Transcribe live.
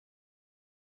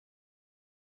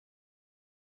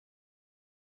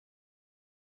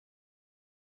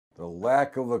The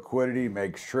lack of liquidity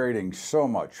makes trading so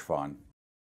much fun.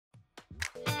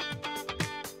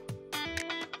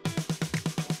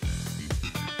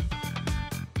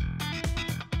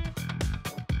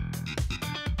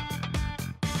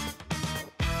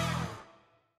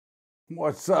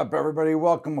 What's up, everybody?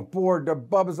 Welcome aboard to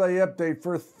Bubba's Update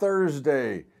for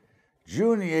Thursday,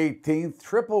 June the 18th,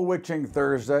 Triple Witching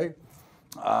Thursday.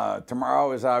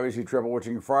 Tomorrow is obviously Triple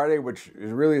Witching Friday, which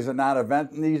really is a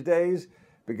non-event in these days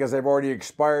because they've already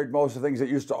expired most of the things that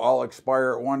used to all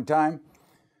expire at one time.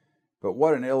 But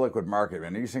what an illiquid market,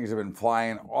 man. These things have been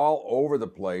flying all over the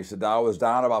place. The Dow was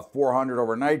down about 400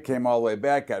 overnight, came all the way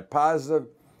back, got positive.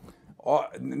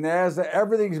 Nasdaq,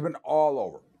 everything's been all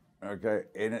over. Okay,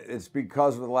 and it's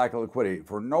because of the lack of liquidity.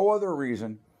 For no other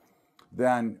reason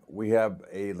than we have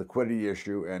a liquidity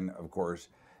issue. And of course,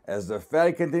 as the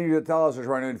Fed continues to tell us they're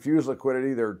trying to infuse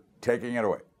liquidity, they're taking it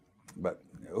away. But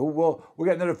we'll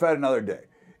get into the Fed another day.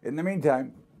 In the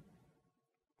meantime,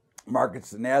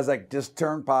 markets, the Nasdaq just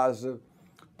turned positive.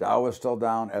 Dow is still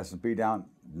down, S&P down.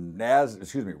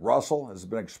 Russell has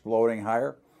been exploding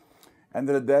higher. End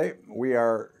of the day, we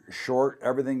are short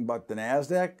everything but the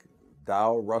Nasdaq.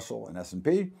 Dow, Russell, and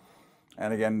S&P.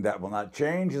 And again, that will not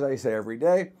change, as I say every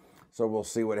day. So we'll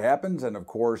see what happens. And of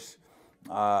course,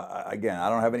 again, I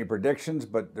don't have any predictions,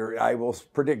 but I will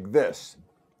predict this.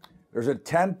 There's a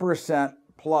 10%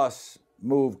 plus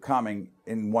move coming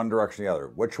in one direction or the other.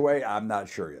 Which way? I'm not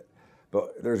sure yet.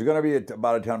 But there's going to be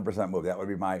about a 10% move. That would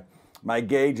be my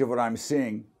gauge of what I'm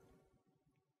seeing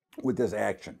with this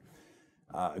action.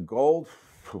 Gold,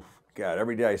 God,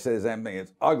 every day I say the same thing.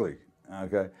 It's ugly.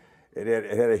 Okay. It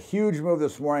had a huge move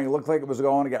this morning. It looked like it was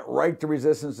going. It got right to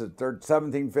resistance at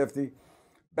 1750.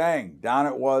 Bang, down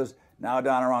it was. Now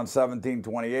down around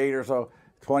 1728 or so.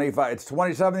 25. It's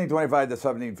 1725 to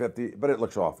 1750, but it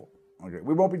looks awful. Okay,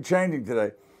 we won't be changing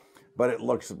today, but it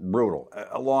looks brutal.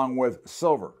 Along with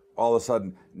silver, all of a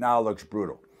sudden now looks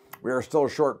brutal. We are still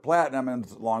short platinum and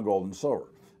long gold and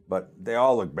silver, but they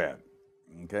all look bad.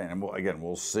 Okay, and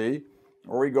we'll see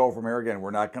where we go from here. Again,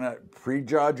 we're not going to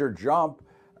prejudge or jump.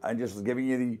 I'm just giving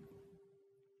you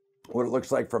what it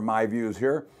looks like from my views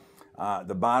here.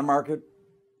 The bond market,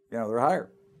 they're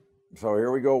higher. So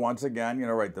here we go once again.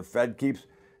 Right? The Fed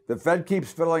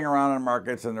keeps fiddling around in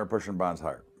markets and they're pushing bonds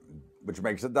higher, which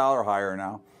makes the dollar higher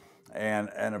now. And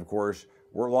of course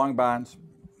we're long bonds,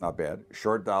 not bad.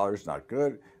 Short dollars, not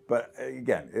good. But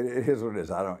again, it is what it is.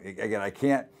 I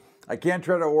can't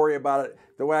try to worry about it.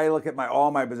 The way I look at all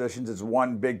my positions is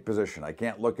one big position. I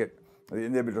can't look at the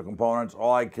individual components.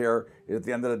 All I care is at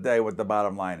the end of the day what the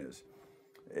bottom line is.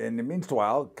 In the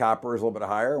meanwhile, copper is a little bit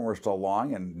higher and we're still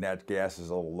long, and nat gas is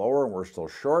a little lower and we're still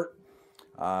short.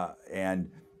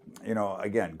 Again,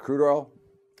 crude oil,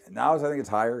 now I think it's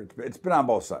higher. It's been on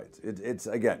both sides. It's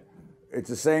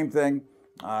the same thing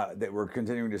that we're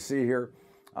continuing to see here.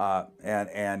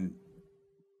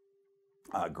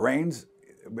 Grains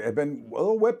have been a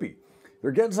little whippy.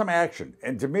 They're getting some action.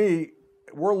 And to me,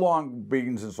 we're long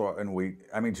beans and wheat.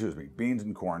 Beans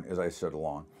and corn, as I said,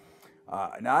 along.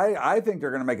 Now, I think they're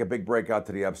going to make a big breakout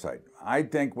to the upside. I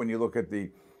think when you look at the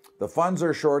funds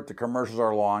are short, the commercials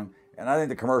are long, and I think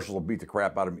the commercials will beat the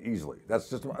crap out of them easily. That's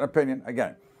just an opinion,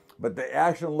 again. But the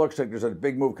action looks like there's a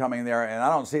big move coming there, and I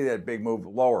don't see that big move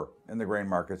lower in the grain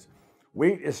markets.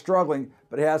 Wheat is struggling,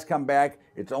 but it has come back.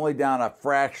 It's only down a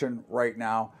fraction right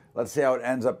now. Let's see how it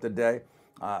ends up today.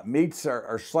 Meats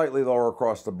are slightly lower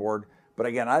across the board. But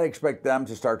again, I'd expect them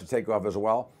to start to take off as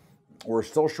well. We're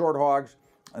still short hogs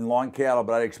and long cattle,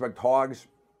 but I'd expect hogs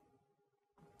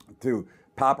to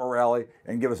pop a rally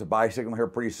and give us a buy signal here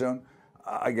pretty soon.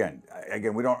 Again,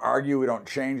 we don't argue, we don't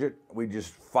change it, we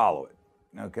just follow it.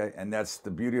 Okay, and that's the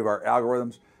beauty of our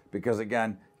algorithms, because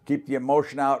again, keep the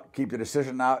emotion out, keep the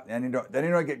decision out, and then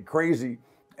you don't get crazy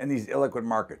in these illiquid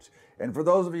markets. And for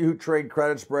those of you who trade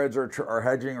credit spreads or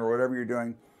hedging or whatever you're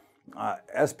doing,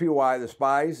 SPY, the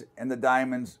SPYs, and the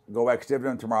diamonds go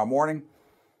ex-dividend tomorrow morning.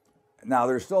 Now,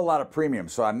 there's still a lot of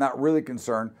premiums, so I'm not really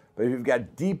concerned. But if you've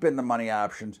got deep in the money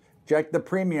options, check the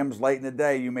premiums late in the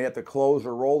day. You may have to close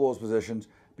or roll those positions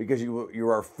because you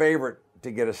are a favorite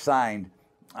to get assigned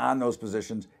on those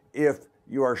positions if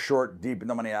you are short deep in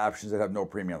the money options that have no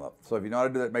premium left. So if you know how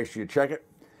to do that, make sure you check it.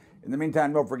 In the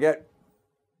meantime, don't forget,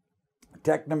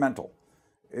 Technomental.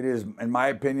 It is, in my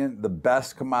opinion, the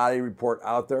best commodity report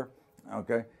out there.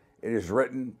 Okay, it is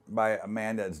written by a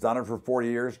man that's done it for 40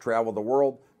 years, traveled the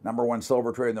world, #1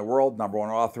 silver trader in the world, #1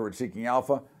 author at Seeking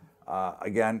Alpha.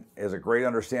 Again, has a great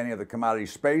understanding of the commodity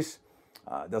space.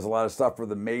 Does a lot of stuff for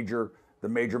the major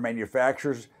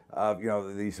manufacturers,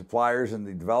 the suppliers and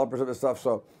the developers of this stuff.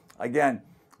 So again,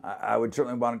 I would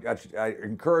certainly want to, I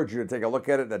encourage you to take a look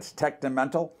at it. That's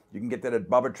Technomental. You can get that at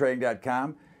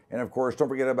bubbatrading.com. And of course, don't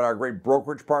forget about our great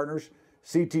brokerage partners,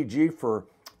 CTG for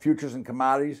futures and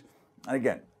commodities. And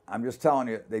again, I'm just telling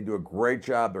you, they do a great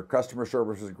job. Their customer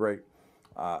service is great.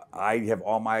 I have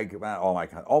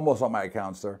almost all my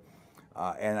accounts there.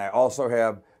 And I also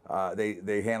have,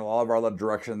 they handle all of our lead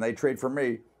direction. They trade for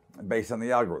me based on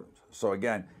the algorithms. So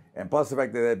again, and plus the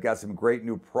fact that they've got some great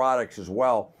new products as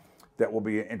well that we'll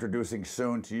be introducing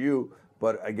soon to you.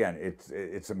 But again,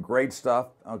 it's some great stuff,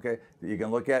 okay, that you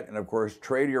can look at. And of course,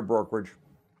 trade your brokerage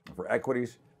for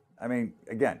equities. I mean,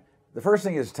 again, the first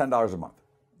thing is $10 a month.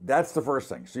 That's the first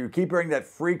thing. So you keep hearing that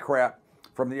free crap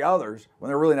from the others when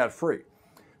they're really not free.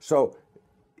 So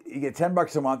you get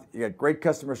 $10 a month, you get great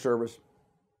customer service,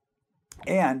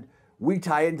 and we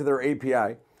tie into their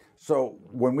API. So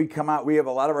when we come out, we have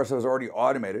a lot of our stuff already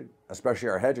automated, especially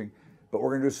our hedging, but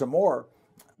we're gonna do some more,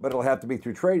 but it'll have to be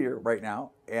through Tradier right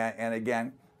now. And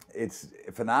again, it's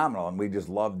phenomenal, and we just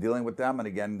love dealing with them. And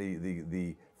again,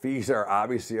 the fees are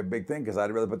obviously a big thing because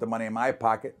I'd rather put the money in my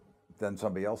pocket than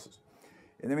somebody else's.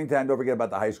 In the meantime, don't forget about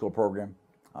the high school program,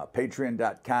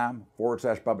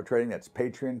 patreon.com/Bubba Trading. That's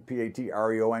Patreon,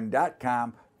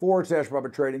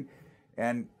 patreon.com/Bubba Trading.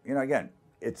 And, you know, again,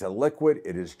 it's a liquid.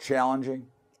 It is challenging.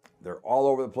 They're all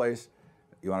over the place.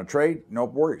 You want to trade? No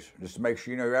worries. Just make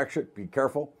sure you know your exit. Be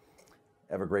careful.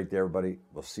 Have a great day, everybody.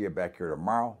 We'll see you back here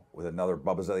tomorrow with another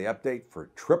Bubba's Daily Update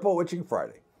for Triple Witching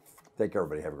Friday. Take care,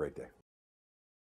 everybody. Have a great day.